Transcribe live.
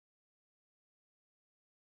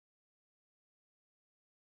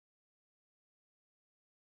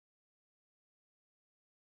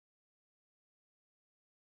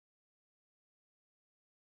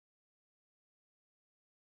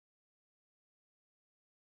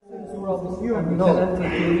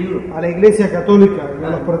a la Iglesia Católica y a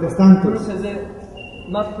los protestantes,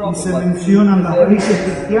 y se mencionan las raíces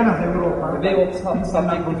cristianas de Europa en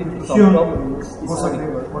la Constitución, cosa que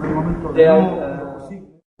por el momento no es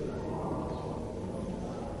posible.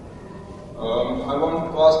 I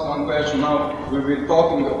want to ask one question now. We've been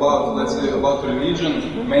talking about, let's say, about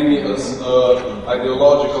religion, mainly as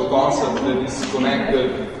ideological concept that is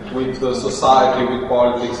connected with the society, with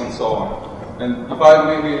politics and so on. And if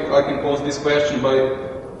I can pose this question by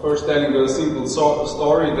first telling a simple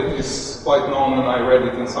story that is quite known, and I read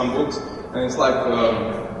it in some books, and it's like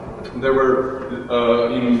there were,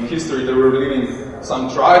 in history, there were living some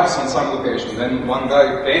tribes on some location. Then one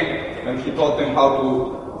guy came and he taught them how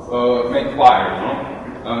to make fire, you know?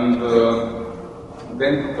 And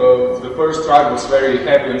then the first tribe was very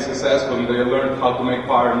happy and successful, and they learned how to make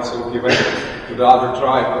fire, and so he went to the other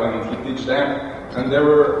tribe and he taught them. And there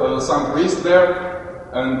were some priests there,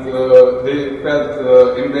 and they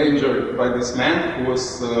felt endangered by this man who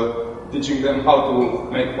was teaching them how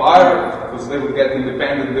to make fire, because they would get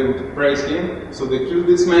independent, they would praise him. So they killed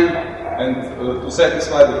this man, and to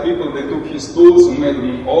satisfy the people, they took his tools and made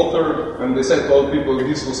an altar, and they said to all people,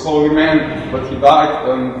 this was holy man, but he died,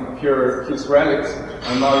 and here are his relics,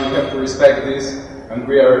 and now you have to respect this, and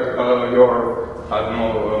we are your, I don't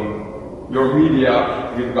know, your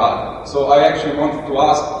media with God. So I actually wanted to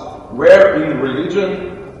ask, where in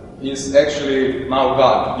religion is actually now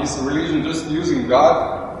God? Is religion just using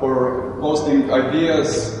God for posting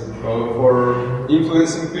ideas, for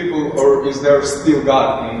influencing people, or is there still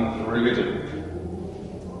God in religion?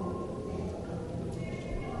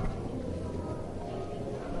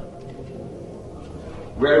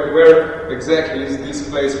 Where exactly is this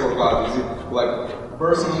place for God? Is it like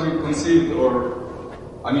personally conceived, or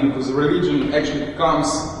I mean, because religion actually becomes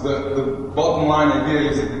the bottom line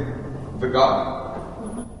idea is the God.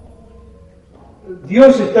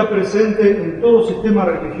 Dios está presente en todo sistema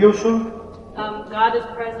religioso God is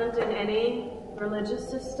present in any religious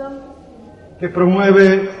system que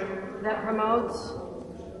promueve that promotes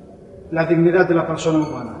la dignidad de la persona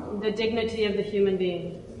humana. the dignity of the human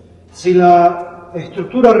being. Si la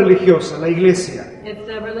estructura religiosa, la iglesia, If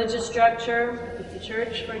the religious structure, if the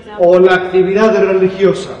church, for example, o la actividad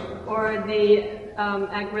religiosa or the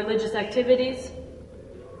religious activities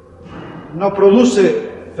no produce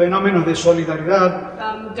fenómenos de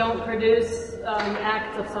solidaridad, don't produce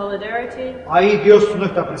acts of solidarity, ahí Dios no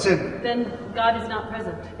está presente. then God is not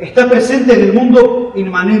present. Está presente en el mundo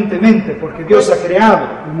inmanentemente, porque Dios ha creado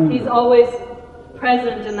el He's mundo. always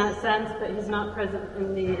present in that sense, but He's not present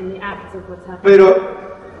in the acts of what's happening. Pero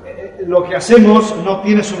lo que hacemos no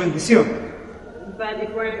tiene su bendición. But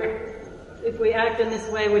if we act in this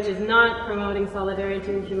way, which is not promoting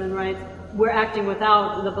solidarity and human rights, we're acting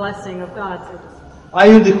without the blessing of God. So to speak. Hay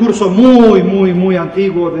un discurso muy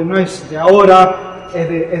antiguo, no es de ahora, es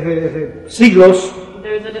de siglos,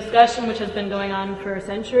 There's a discussion which has been going on for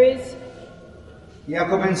centuries, y ha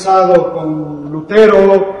comenzado con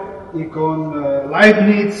Lutero y con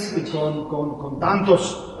Leibniz y con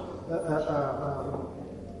tantos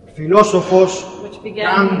filósofos, which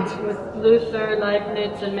began Kant, with Luther,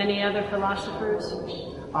 Leibniz, and many other philosophers,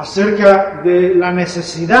 acerca de la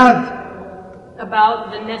necesidad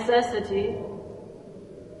about the necessity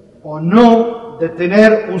o no de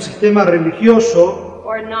tener un sistema religioso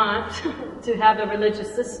or not to have a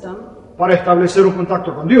religious system para establecer un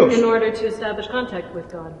contacto con Dios. in order to establish contact with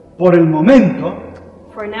God. Por el momento,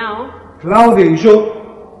 For now, Claudia y yo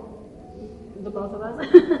the both of us,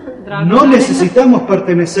 Drago no and I, necesitamos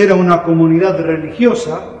pertenecer a una comunidad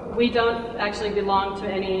religiosa, we don't actually belong to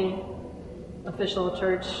any official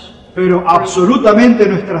church, pero absolutamente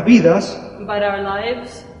nuestras vidas but our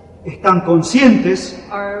lives están conscientes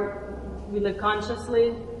we live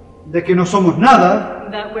consciously de que no somos nada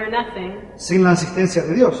that we're nothing sin la asistencia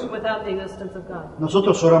de Dios. without the existence of God.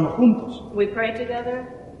 Nosotros oramos juntos, We pray together,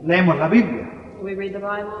 leemos la Biblia, we read the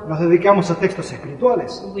Bible, nos dedicamos a textos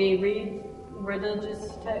espirituales. we read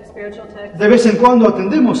religious texts, spiritual texts. De vez en cuando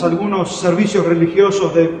atendemos algunos servicios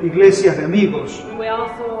religiosos de iglesias de amigos, We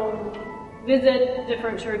also visit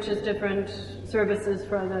different churches, different services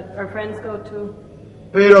that our friends go to.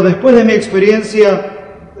 pero después de mi experiencia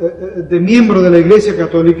de miembro de la Iglesia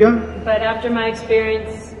Católica, But after my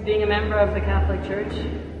experience being a member of the Catholic Church,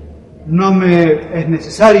 no me es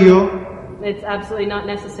necesario it's absolutely not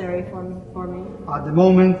necessary for me al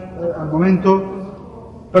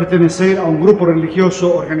momento pertenecer a un grupo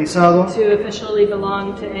religioso organizado. to officially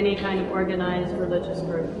belong to any kind of organized religious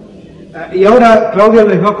group. Y ahora Claudia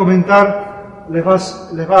les va a comentar, les va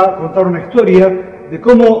a contar una historia de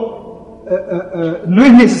cómo no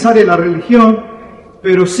es necesaria la religión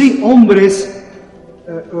pero sí hombres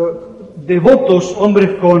devotos,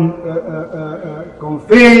 hombres con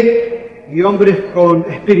fe y hombres con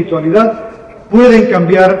espiritualidad pueden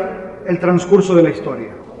cambiar el transcurso de la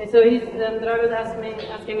historia. So Drago is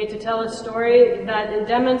asking me to tell a story that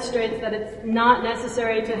demonstrates that it's not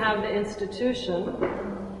necessary to have the institution,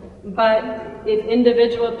 but if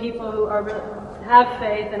individual people who have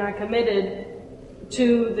faith and are committed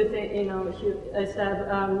to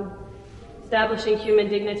establishing human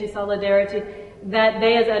dignity, solidarity, that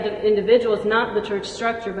they as individuals, not the church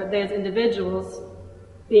structure, but they as individuals,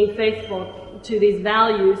 being faithful to these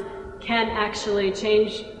values, can actually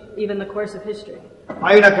change even the course of history.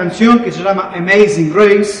 Hay una canción que se llama Amazing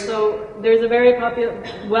Grace. So there's a very popular,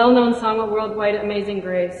 well-known song worldwide, Amazing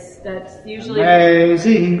Grace, that's usually...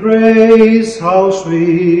 Amazing Grace, how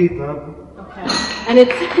sweet. Okay. And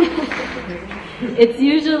it's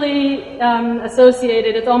usually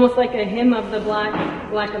associated, it's almost like a hymn of the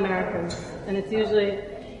black Americans. And it's usually...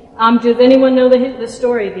 does anyone know the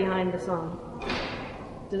story behind the song?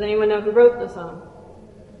 Does anyone know who wrote the song?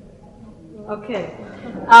 Okay.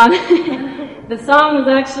 The song was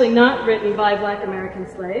actually not written by black American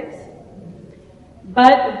slaves,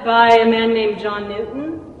 but by a man named John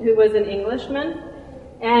Newton, who was an Englishman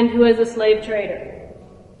and who was a slave trader.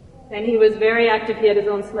 And he was very active. He had his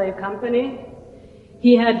own slave company.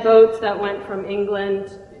 He had boats that went from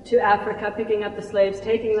England to Africa, picking up the slaves,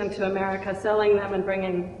 taking them to America, selling them, and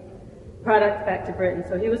bringing products back to Britain.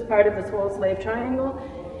 So he was part of this whole slave triangle.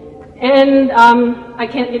 And I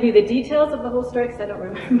can't give you the details of the whole story because I don't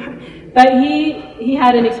remember. But he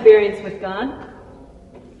had an experience with God.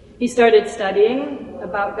 He started studying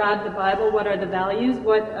about God, the Bible, what are the values,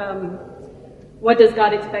 what does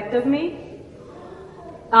God expect of me?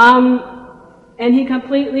 And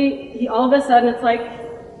he all of a sudden, it's like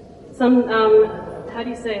some, how do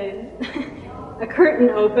you say, a curtain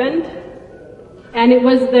opened. And it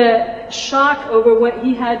was the shock over what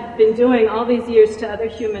he had been doing all these years to other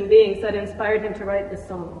human beings that inspired him to write this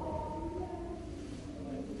song.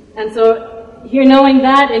 And so, knowing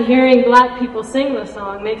that and hearing black people sing the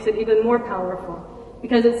song makes it even more powerful.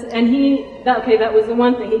 Because that was the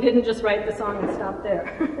one thing. He didn't just write the song and stop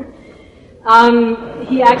there.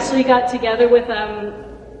 He actually got together with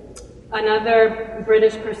another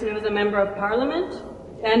British person who was a member of Parliament.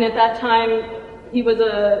 And at that time, he was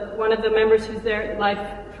one of the members who's there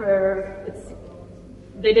life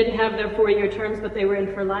they didn't have their 4-year terms, but they were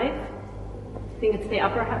in for life. I think it's the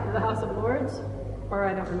House of Lords, or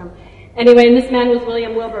I don't remember. Anyway, and this man was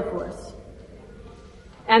William Wilberforce.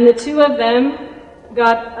 And the two of them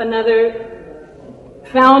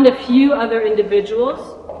found a few other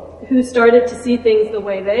individuals who started to see things the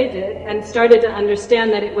way they did and started to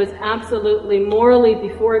understand that it was absolutely morally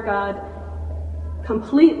before God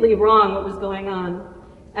completely wrong what was going on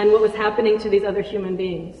and what was happening to these other human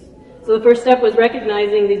beings. So the first step was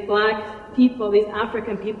recognizing these black people, these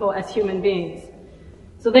African people, as human beings.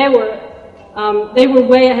 So they were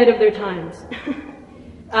way ahead of their times.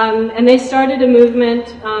 And they started a movement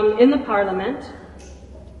in the Parliament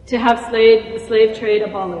to have the slave trade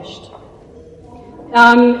abolished.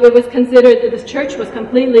 It was considered that the church was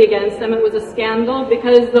completely against them. It was a scandal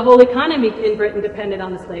because the whole economy in Britain depended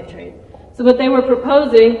on the slave trade. So what they were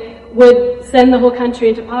proposing would send the whole country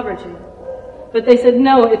into poverty. But they said,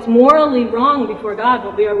 no, it's morally wrong before God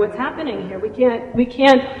what's happening here. We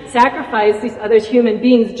can't sacrifice these other human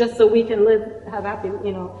beings just so we can live happy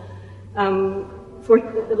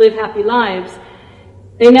lives.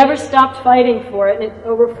 They never stopped fighting for it. And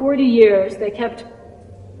over 40 years, they kept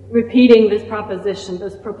repeating this proposition,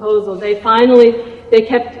 this proposal. They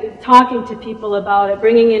kept talking to people about it,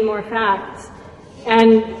 bringing in more facts.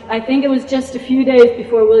 And I think it was just a few days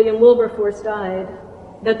before William Wilberforce died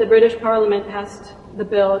that the British Parliament passed the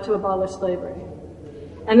bill to abolish slavery.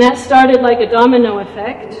 And that started like a domino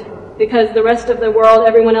effect because the rest of the world,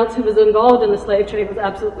 everyone else who was involved in the slave trade was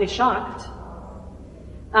absolutely shocked.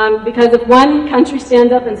 Because if one country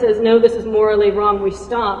stands up and says, no, this is morally wrong, we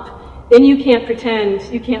stop, then you can't pretend,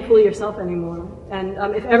 you can't fool yourself anymore. And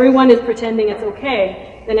if everyone is pretending it's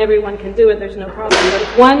okay, then everyone can do it, there's no problem. But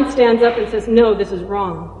if one stands up and says, no, this is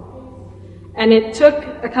wrong. And it took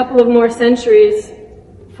a couple of more centuries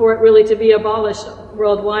for it really to be abolished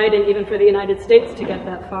worldwide and even for the United States to get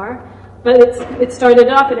that far. But it started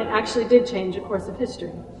off and it actually did change the course of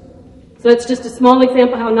history. So it's just a small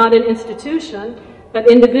example how not an institution, but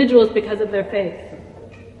individuals because of their faith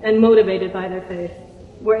and motivated by their faith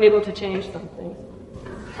were able to change something.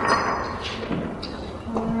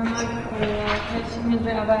 Question is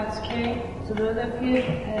about clericalism.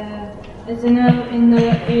 As you know, in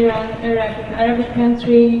the Arabic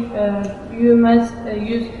country, you must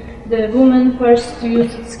use the woman first to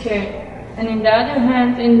use care. And in the other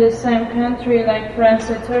hand, in the same country like France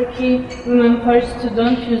or Turkey, women first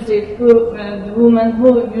don't use it. The woman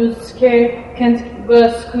who uses care can't go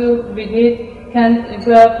to school with it, can't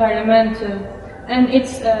go to parliament. And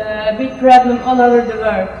it's a big problem all over the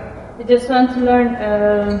world. I just want to learn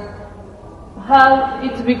how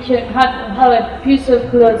it became, how a piece of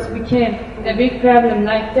clothes became a big problem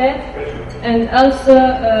like that. And also,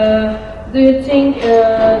 do you think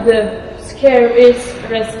the scare is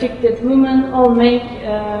restricted women or make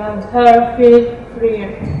her feel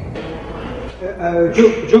freer?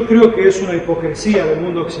 Yo creo que es una hipocresía del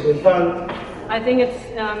mundo occidental. I think it's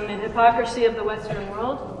an hypocrisy of the Western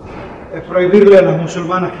world. Prohibirle a las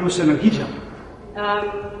musulmanas que usen el hijab.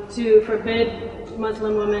 To forbid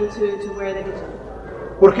Muslim women to wear the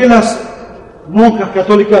hijab. ¿Por qué las monjas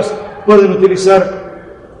católicas pueden utilizar?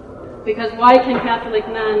 Because why can Catholic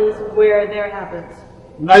nuns wear their habits?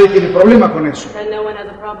 Nadie tiene problema con eso. And no one has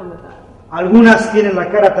a problem with that. Algunas tienen la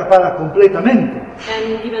cara tapada completamente.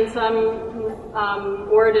 And even some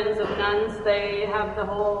ordens of nuns, they have the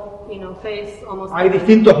whole, face almost. Hay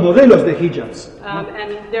distintos modelos de hijabs.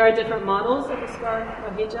 And there are different models of the scarf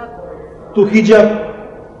of hijab. Tu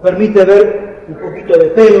hijab permite ver un poquito de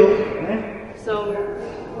pelo. So,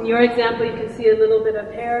 in your example, you can see a little bit of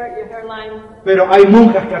hair, your hairline. Pero hay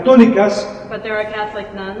monjas católicas. But there are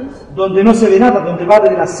Catholic nuns. Donde no se ve nada, donde va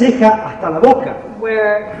desde la ceja hasta la boca.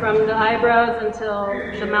 Where from the eyebrows until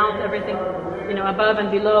the mouth, everything, above and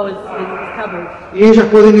below is covered. Y ellas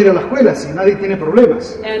pueden ir a la escuela si nadie tiene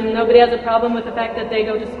problemas. And nobody has a problem with the fact that they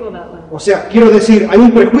go to school that way. O sea, quiero decir, hay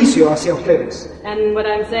un prejuicio hacia ustedes. And what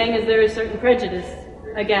I'm saying is there is certain prejudice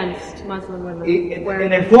against Muslim women. Y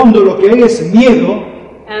en el fondo lo que hay es miedo.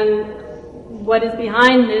 And what is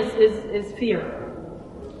behind this is fear.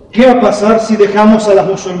 ¿Qué va a pasar si dejamos a las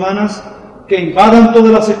musulmanas que invadan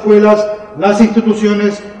todas las escuelas, las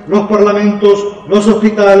instituciones, los parlamentos, los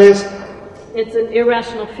hospitales? It's an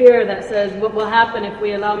irrational fear that says what will happen if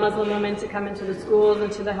we allow Muslim women to come into the schools,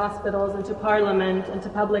 into the hospitals, into parliament, into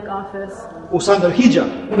public office. Usando el hijab.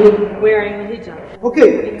 Wearing the hijab. Ok,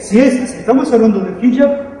 si estamos hablando del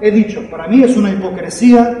hijab, he dicho, para mí es una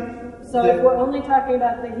hipocresía. So if we're only talking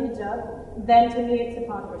about the hijab, then to me it's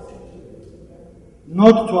hypocrisy.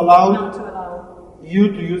 Not to allow you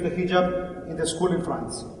to use the hijab in the school in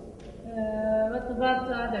France. What about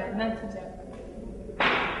the other, not hijab?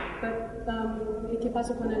 But, ¿qué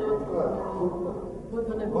pasa con el otro?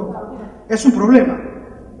 Es un problema.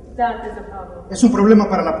 That is a problem. Es un problema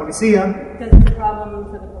para la policía. Because it's a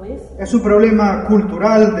problem for the police. Es un problema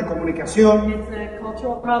cultural de comunicación. It's a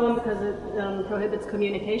cultural problem because it prohibits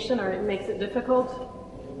communication or it makes it difficult.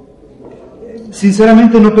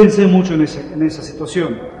 Sinceramente no pensé mucho en esa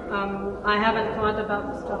situación. I haven't thought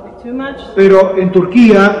about this topic too much. Pero en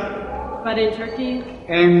Turquía, but in Turkey,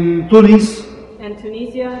 en Túnez, and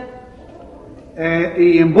Tunisia,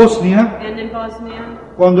 y en Bosnia, and in Bosnia,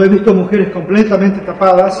 cuando he visto mujeres completamente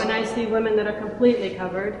tapadas, when I see women that are completely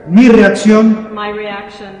covered, mi reacción my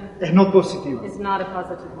reaction es no positiva. Is not a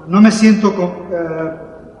positive one. No me siento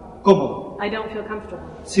cómodo. I don't feel comfortable.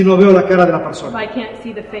 Si no veo la cara de la persona. If I can't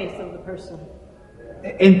see the face of the person.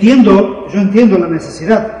 Yo entiendo la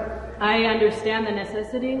necesidad. I understand the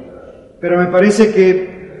necessity. Pero me parece que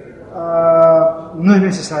no es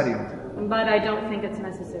necesario. But I don't think it's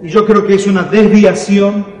necessary. Y yo creo que es una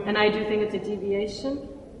desviación And I do think it's a deviation.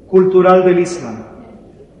 Cultural del Islam.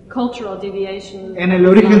 Cultural deviation. En el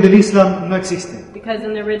origen del Islam no existe. Because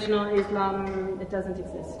in the original Islam it doesn't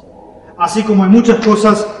exist. Así como hay muchas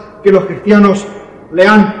cosas que los cristianos le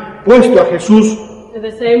han puesto a Jesús.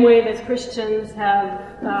 The same way that Christians have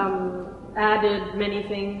added many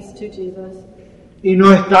things to Jesus. Y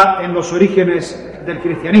no está en los orígenes del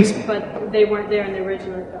cristianismo. But they weren't there in the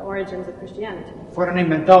original origins of Christianity. Fueron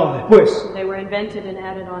inventados después. They were invented and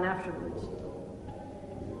added on afterwards.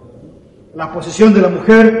 La posición de la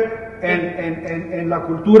mujer en la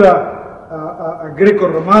cultura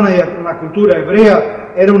greco-romana y en la cultura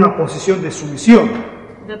hebrea era una posición de sumisión.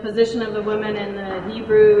 The position of the women in the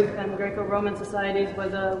Hebrew and Greco-Roman societies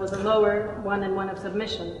was a lower one and one of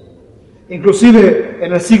submission. Inclusive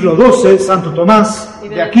en el siglo XII, Santo Tomás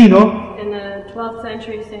de Aquino in the 12th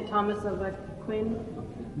century, St. Thomas of Aquin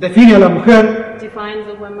define a la mujer defines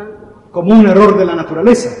a woman como un error de la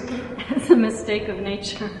naturaleza. as a mistake of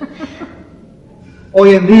nature.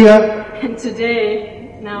 Hoy en día, And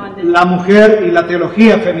today, nowadays, la mujer y la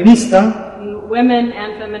teología feminista women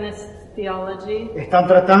and feminist theology están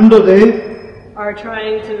tratando de are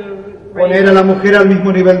trying to poner a la mujer al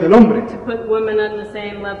mismo nivel del hombre. to put women on the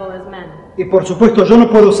same level as men. Y por supuesto yo no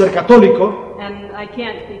puedo ser católico And I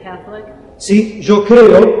can't be Catholic si yo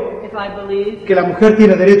creo if I believe que la mujer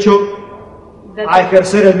tiene derecho that a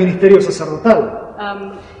ejercer el ministerio sacerdotal.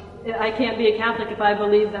 I can't be a Catholic if I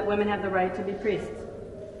believe that women have the right to be priests.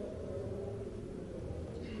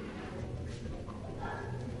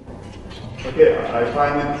 Okay, I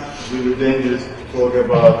find it really dangerous to talk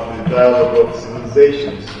about the dialogue of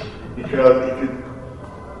civilizations, because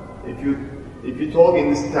if you talk in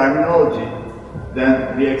this terminology,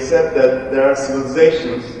 then we accept that there are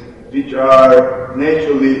civilizations which are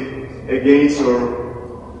naturally against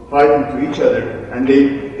or fighting to each other, and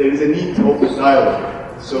there is a need of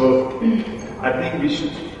dialogue. So I think we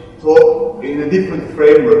should talk in a different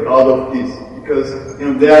framework out of this, because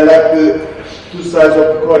they are like the two sides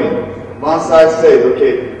of the coin. One side says,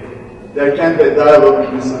 okay, there can be a dialogue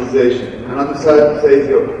between civilizations. Another side says,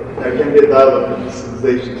 there can be a dialogue between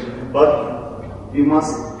civilizations. But we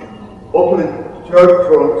must open a third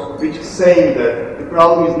front, which is saying that the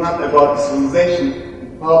problem is not about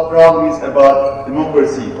civilization, the problem is about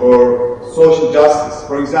democracy or social justice.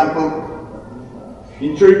 For example,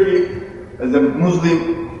 in Turkey, as a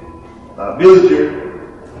Muslim villager,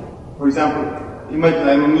 for example, imagine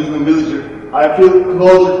I'm a Muslim villager, I feel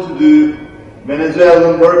closer to the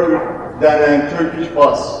Venezuelan worker than a Turkish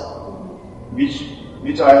boss,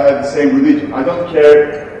 which I have the same religion. I don't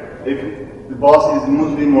care if the boss is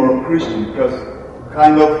Muslim or Christian, because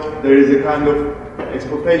there is a kind of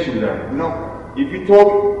exploitation there. If you talk,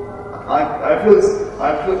 I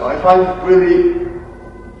find it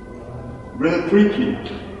really tricky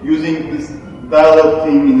using this dialogue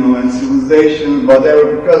thing, and civilization,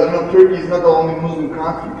 whatever, because Turkey is not the only Muslim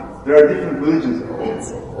country. There are different religions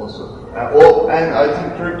also. And I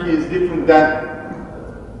think Turkey is different than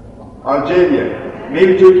Algeria.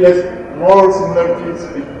 Maybe Turkey has more similarities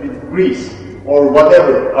with Greece or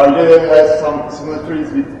whatever. Algeria has some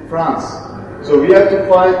similarities with France. So we have to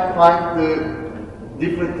find the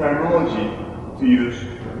different terminology to use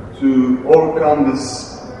to overcome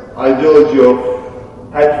this ideology of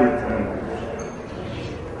hatred and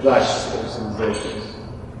clash of civilizations.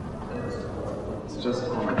 It's just a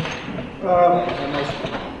comment.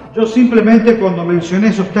 Yo simplemente cuando mencioné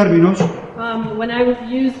esos términos, when I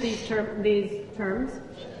used these terms,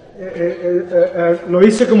 lo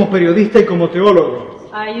hice como periodista y como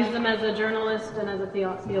teólogo. I used them as a journalist and as a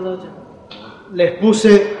theologian. Les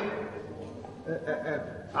puse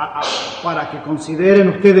para que consideren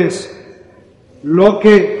ustedes lo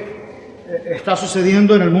que está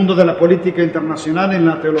sucediendo en el mundo de la política internacional en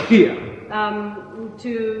la teología.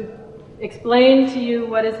 To explain to you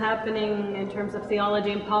what is happening in terms of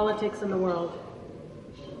theology and politics in the world.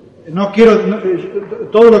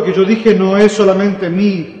 Todo lo que yo dije no es solamente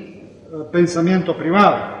mi pensamiento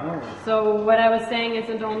privado, ¿no? So what I was saying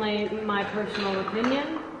isn't only my personal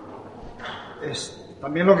opinion. Es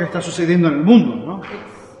también lo que está sucediendo en el mundo, ¿no?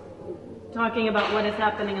 It's talking about what is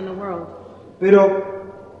happening in the world. Pero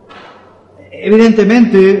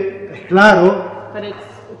evidentemente es claro But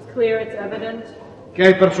it's clear, it's evident que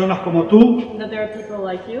hay personas como tú that there are people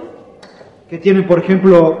like you que tienen, por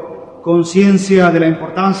ejemplo, conciencia de la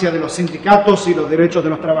importancia de los sindicatos y los derechos de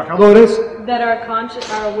los trabajadores, that are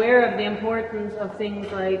aware of the importance of things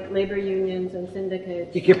like labor unions and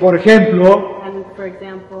syndicates. y que, por ejemplo, And for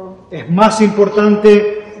example, es más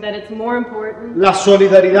importante that it's more important la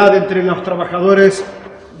solidaridad entre los trabajadores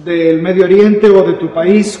del Medio Oriente o de tu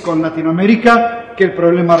país con Latinoamérica que el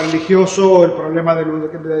problema religioso o el problema de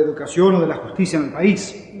la educación o de la justicia en el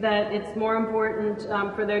país. that it's more important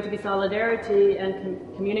for there to be solidarity and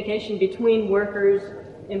communication between workers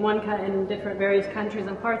in different various countries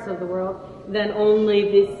and parts of the world than only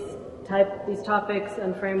these topics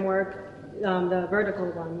and framework, the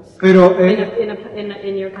vertical ones, Pero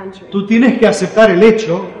in your country. tú tienes que aceptar el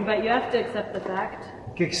hecho But you have to accept the fact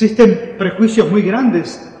que existen prejuicios muy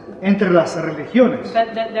grandes entre las religiones.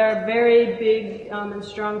 that there are very big and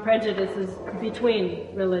strong prejudices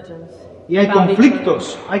between religions. Y hay about each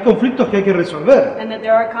conflictos que hay que resolver. other. And that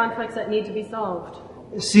there are conflicts that need to be solved.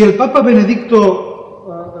 Si el Papa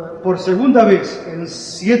Benedicto, por segunda vez en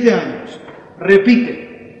 7 años,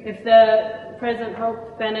 repite If the present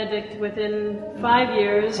Pope Benedict within 5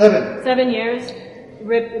 years, 7 years,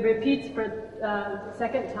 repeats for the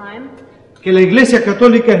second time que la Iglesia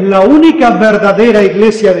Católica es la única verdadera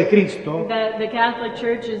Iglesia de Cristo, that the Catholic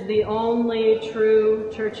Church is the only true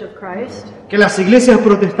Church of Christ, que las iglesias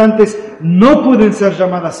protestantes no pueden ser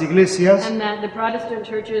llamadas iglesias, and that the Protestant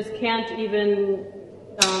churches can't even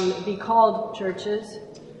be called churches,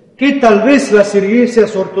 que tal vez las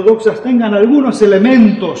iglesias ortodoxas tengan algunos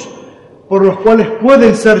elementos por los cuales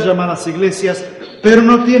pueden ser llamadas iglesias, pero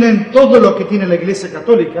no tienen todo lo que tiene la Iglesia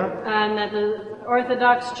Católica. And that the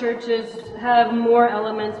Orthodox churches have more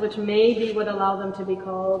elements which maybe would allow them to be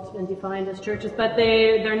called and defined as churches, but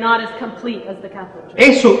they're not as complete as the Catholic Church.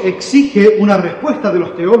 Eso exige una respuesta de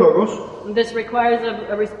los teólogos, This requires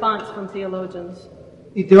a response from theologians.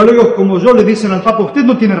 y teólogos como yo le dicen al Papa, usted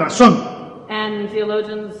no tiene razón. And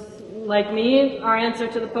theologians like me, our answer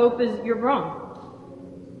to the Pope is, you're wrong.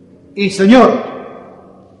 Y señor,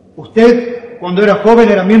 usted cuando era joven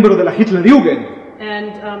era miembro de la Hitlerjugend.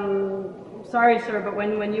 And sorry, sir, but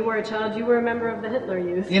when you were a child, you were a member of the Hitler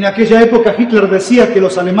Youth. Y en aquella época Hitler decía que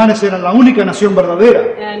los alemanes eran la única nación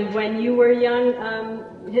verdadera. And when you were young,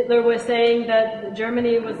 Hitler was saying that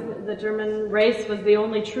the German race was the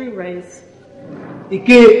only true race. ¿Y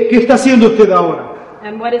qué está haciendo usted ahora?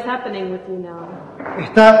 And what is happening with you now?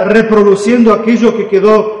 ¿Está reproduciendo aquello que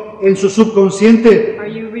quedó en su subconsciente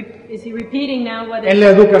Is he repeating now en la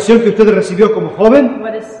educación que usted recibió como joven?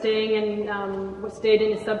 what is what stayed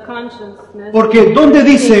in his subconsciousness? Porque ¿dónde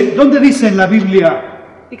dice en la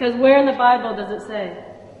Biblia Because where in the Bible does it say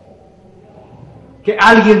que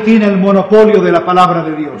alguien tiene el monopolio de la palabra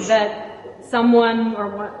de Dios? that someone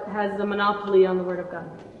has the monopoly on the Word of God?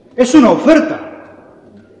 Es una oferta.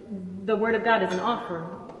 The Word of God is an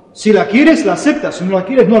offer. Si la quieres, la aceptas. Si no la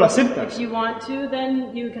quieres, no la aceptas. If you want to,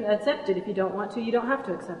 then you can accept it. If you don't want to, you don't have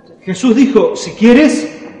to accept it. Jesús dijo, si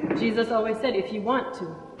quieres, Jesus always said, if you want to,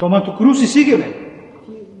 toma tu cruz y sígueme.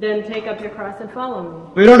 then take up your cross and follow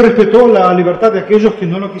me. Pero él respetó la libertad de aquellos que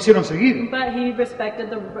no lo quisieron seguir. But he respected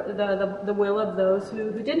the will of those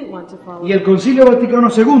who didn't want to follow Y el Concilio Vaticano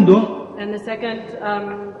II, And the second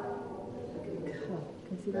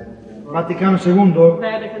Vaticano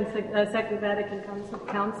II, Second Vatican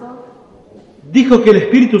Council dijo que el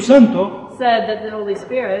Espíritu Santo said that the Holy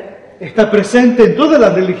Spirit está presente en todas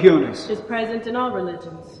las religiones. is present in all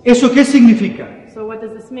religions. ¿Eso qué significa? So what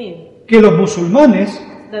does this mean? Que los musulmanes,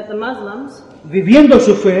 That the Muslims viviendo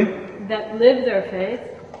su fe that live their faith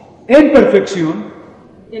en perfección,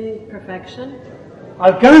 in perfection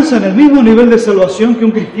alcanzan el mismo nivel de salvación que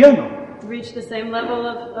un cristiano. reach the same level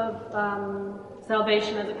of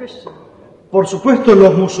salvation as a Christian. Por supuesto,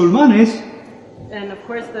 los musulmanes And of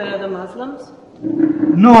course the Muslims,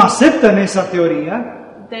 no aceptan esa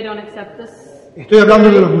teoría. they don't accept this. Estoy hablando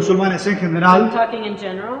de los musulmanes en I'm general, talking in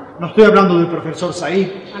general. no estoy hablando del profesor Said.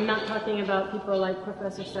 I'm not talking about people like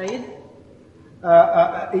Professor Said.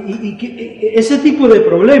 Ese tipo de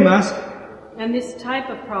problemas And this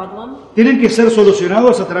type of problem tienen que ser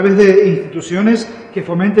solucionados a través de instituciones que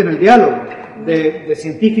fomenten el diálogo, de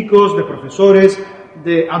científicos, de profesores,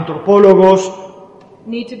 de antropólogos,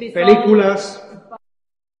 need to be solved películas.